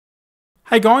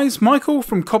Hey guys, Michael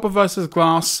from Copper vs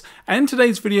Glass, and in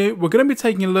today's video we're going to be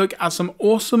taking a look at some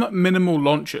awesome minimal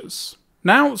launchers.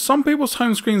 Now, some people's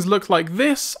home screens look like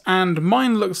this, and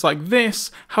mine looks like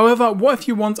this. However, what if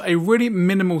you want a really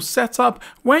minimal setup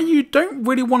where you don't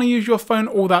really want to use your phone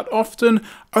all that often,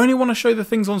 only want to show the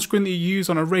things on screen that you use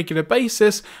on a regular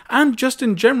basis, and just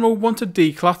in general want to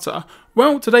declutter?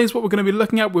 Well, today's what we're going to be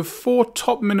looking at with 4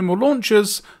 top minimal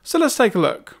launchers, so let's take a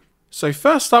look. So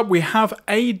first up we have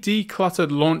a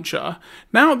Decluttered launcher.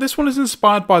 Now this one is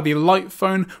inspired by the Light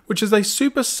phone, which is a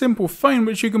super simple phone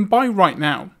which you can buy right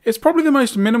now. It's probably the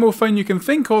most minimal phone you can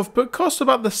think of, but costs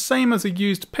about the same as a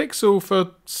used Pixel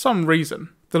for some reason.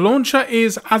 The launcher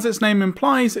is, as its name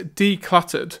implies,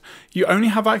 decluttered. You only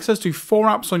have access to 4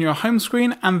 apps on your home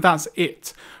screen and that's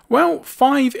it. Well,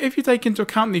 5 if you take into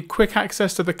account the quick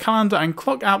access to the calendar and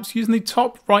clock apps using the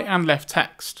top right and left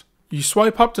text. You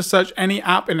swipe up to search any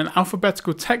app in an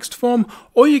alphabetical text form,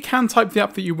 or you can type the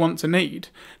app that you want to need.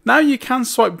 Now you can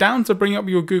swipe down to bring up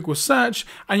your Google search,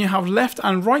 and you have left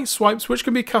and right swipes which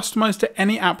can be customized to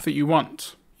any app that you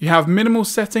want. You have minimal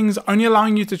settings, only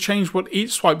allowing you to change what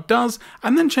each swipe does,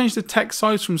 and then change the text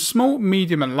size from small,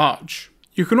 medium and large.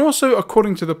 You can also,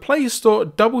 according to the Play Store,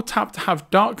 double tap to have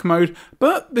dark mode,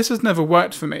 but this has never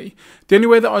worked for me. The only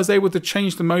way that I was able to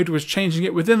change the mode was changing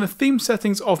it within the theme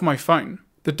settings of my phone.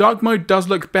 The dark mode does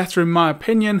look better in my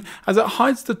opinion, as it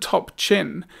hides the top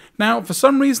chin. Now, for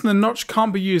some reason the notch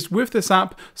can't be used with this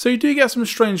app, so you do get some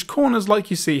strange corners like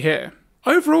you see here.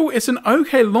 Overall, it's an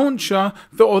okay launcher,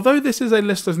 that although this is a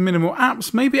list of minimal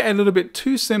apps, may be a little bit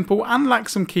too simple and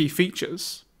lacks some key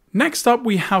features. Next up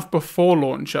we have Before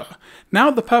launcher. Now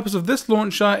the purpose of this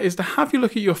launcher is to have you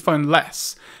look at your phone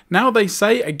less. Now they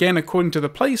say, again according to the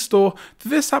Play Store, that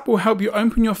this app will help you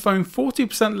open your phone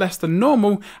 40% less than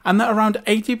normal, and that around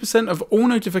 80% of all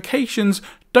notifications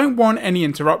don't warrant any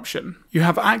interruption. You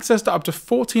have access to up to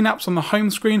 14 apps on the home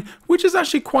screen, which is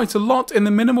actually quite a lot in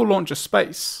the minimal launcher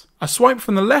space. A swipe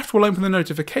from the left will open the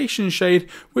notification shade,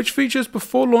 which features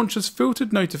Before launcher's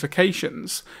filtered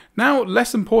notifications. Now,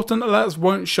 less important alerts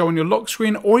won't show on your lock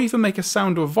screen or even make a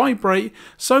sound or vibrate,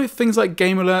 so things like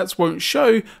game alerts won't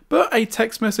show, but a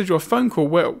text message or phone call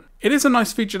will. It is a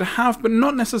nice feature to have, but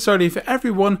not necessarily for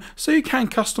everyone, so you can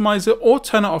customize it or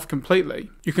turn it off completely.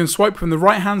 You can swipe from the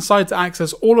right hand side to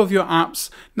access all of your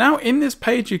apps. Now in this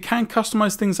page you can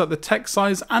customize things like the text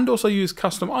size and also use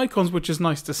custom icons, which is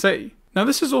nice to see. Now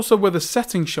this is also where the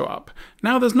settings show up.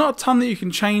 Now there's not a ton that you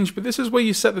can change, but this is where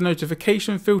you set the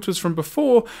notification filters from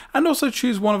before and also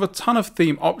choose one of a ton of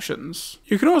theme options.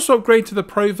 You can also upgrade to the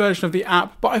Pro version of the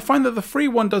app, but I find that the free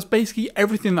one does basically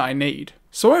everything that I need.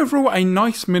 So overall, a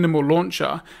nice minimal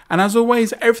launcher, and as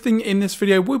always, everything in this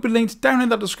video will be linked down in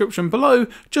that description below,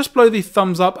 just below the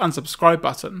thumbs up and subscribe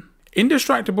button.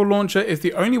 Indistractable launcher is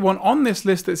the only one on this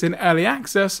list that's in early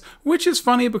access, which is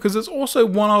funny because it's also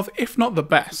one of, if not the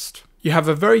best. You have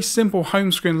a very simple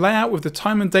home screen layout with the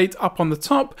time and date up on the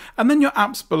top and then your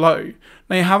apps below.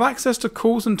 Now you have access to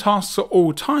calls and tasks at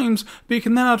all times, but you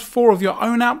can then add 4 of your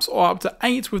own apps or up to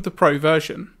 8 with the Pro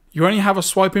version. You only have a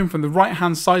swipe in from the right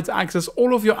hand side to access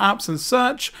all of your apps and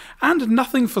search, and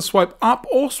nothing for swipe up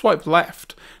or swipe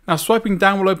left. Now swiping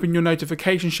down will open your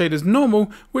notification shade as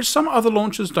normal, which some other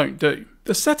launchers don't do.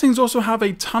 The settings also have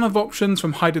a ton of options,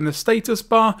 from hiding the status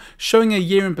bar, showing a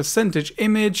year and percentage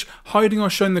image, hiding or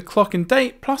showing the clock and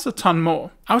date, plus a ton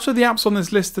more. Out of the apps on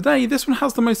this list today, this one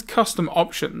has the most custom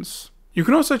options. You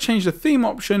can also change the theme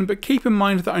option, but keep in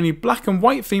mind that only black and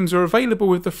white themes are available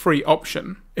with the free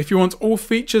option. If you want all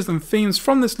features and themes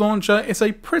from this launcher, it's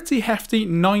a pretty hefty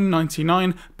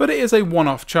 $9.99, but it is a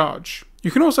one-off charge. You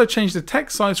can also change the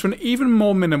text size for an even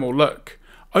more minimal look.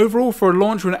 Overall, for a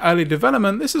launcher in early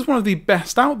development, this is one of the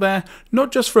best out there,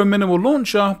 not just for a minimal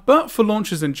launcher, but for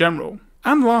launchers in general.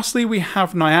 And lastly, we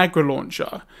have Niagara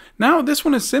launcher. Now this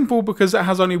one is simple because it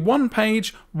has only one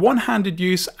page, one-handed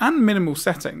use and minimal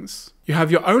settings. You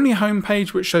have your only home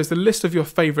page, which shows the list of your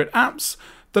favourite apps,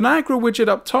 the Niagara widget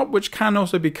up top, which can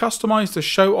also be customized to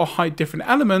show or hide different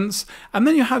elements, and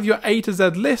then you have your A to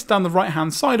Z list down the right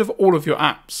hand side of all of your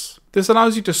apps. This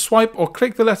allows you to swipe or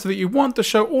click the letter that you want to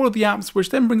show all of the apps, which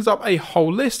then brings up a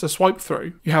whole list to swipe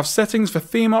through. You have settings for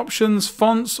theme options,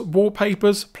 fonts,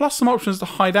 wallpapers, plus some options to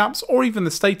hide apps or even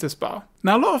the status bar.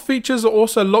 Now a lot of features are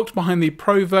also locked behind the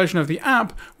Pro version of the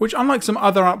app, which unlike some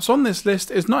other apps on this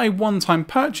list is not a one-time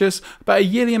purchase, but a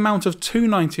yearly amount of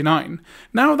 $2.99.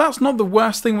 Now that's not the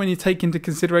worst thing when you take into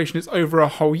consideration it's over a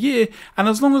whole year, and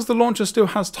as long as the launcher still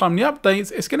has timely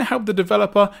updates, it's going to help the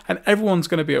developer and everyone's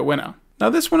going to be a winner. Now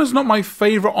this one is not my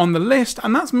favourite on the list,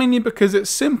 and that's mainly because it's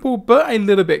simple but a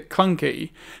little bit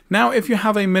clunky. Now if you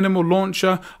have a minimal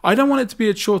launcher, I don't want it to be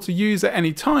a chore to use at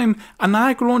any time, and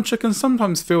Niagara launcher can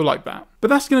sometimes feel like that. But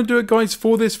that's going to do it guys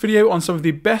for this video on some of the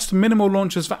best minimal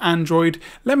launchers for Android.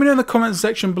 Let me know in the comments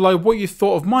section below what you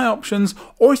thought of my options,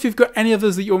 or if you've got any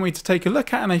others that you want me to take a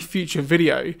look at in a future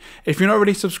video. If you're not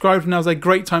already subscribed, now's a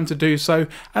great time to do so,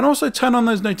 and also turn on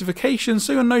those notifications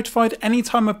so you're notified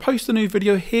anytime I post a new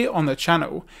video here on the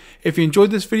channel. If you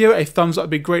enjoyed this video, a thumbs up would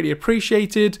be greatly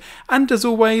appreciated, and as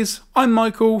always, I'm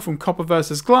Michael from Copper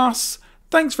vs Glass.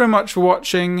 Thanks very much for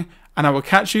watching, and I will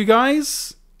catch you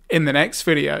guys in the next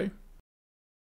video.